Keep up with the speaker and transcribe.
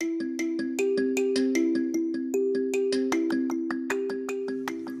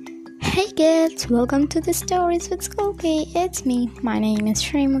Hey kids, welcome to the Stories with Skulky. It's me, my name is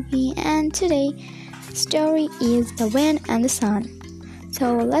Srimuki, and today the story is The Wind and the Sun.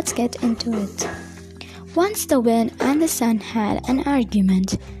 So let's get into it. Once the wind and the sun had an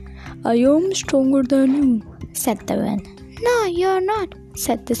argument. I am stronger than you, said the wind. No, you're not,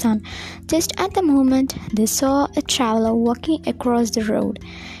 said the sun. Just at the moment, they saw a traveler walking across the road.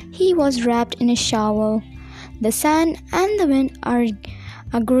 He was wrapped in a shawl. The sun and the wind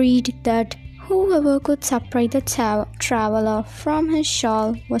agreed that whoever could separate the traveler from his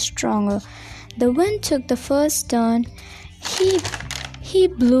shawl was stronger. The wind took the first turn. He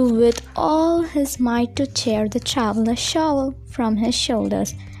blew with all his might to tear the traveler's shawl from his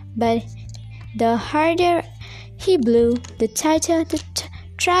shoulders. But the harder he blew, the tighter the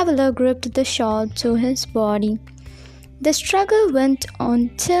traveler gripped the shawl to his body. The struggle went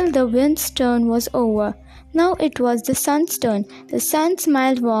on till the wind's turn was over. Now it was the sun's turn. The sun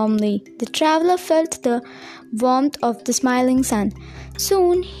smiled warmly. The traveler felt the warmth of the smiling sun.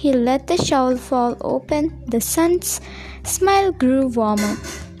 Soon he let the shawl fall open. The sun's smile grew warmer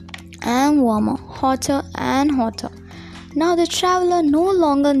and warmer, hotter and hotter. Now the traveler no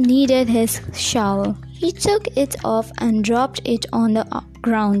longer needed his shawl. He took it off and dropped it on the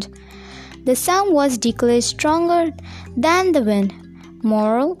ground. The sun was declared stronger than the wind.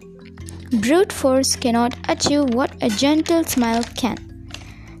 Moral: brute force cannot achieve what a gentle smile can.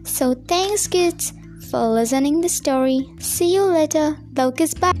 So thanks kids for listening the story. See you later. Love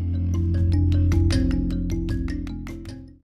kiss, bye.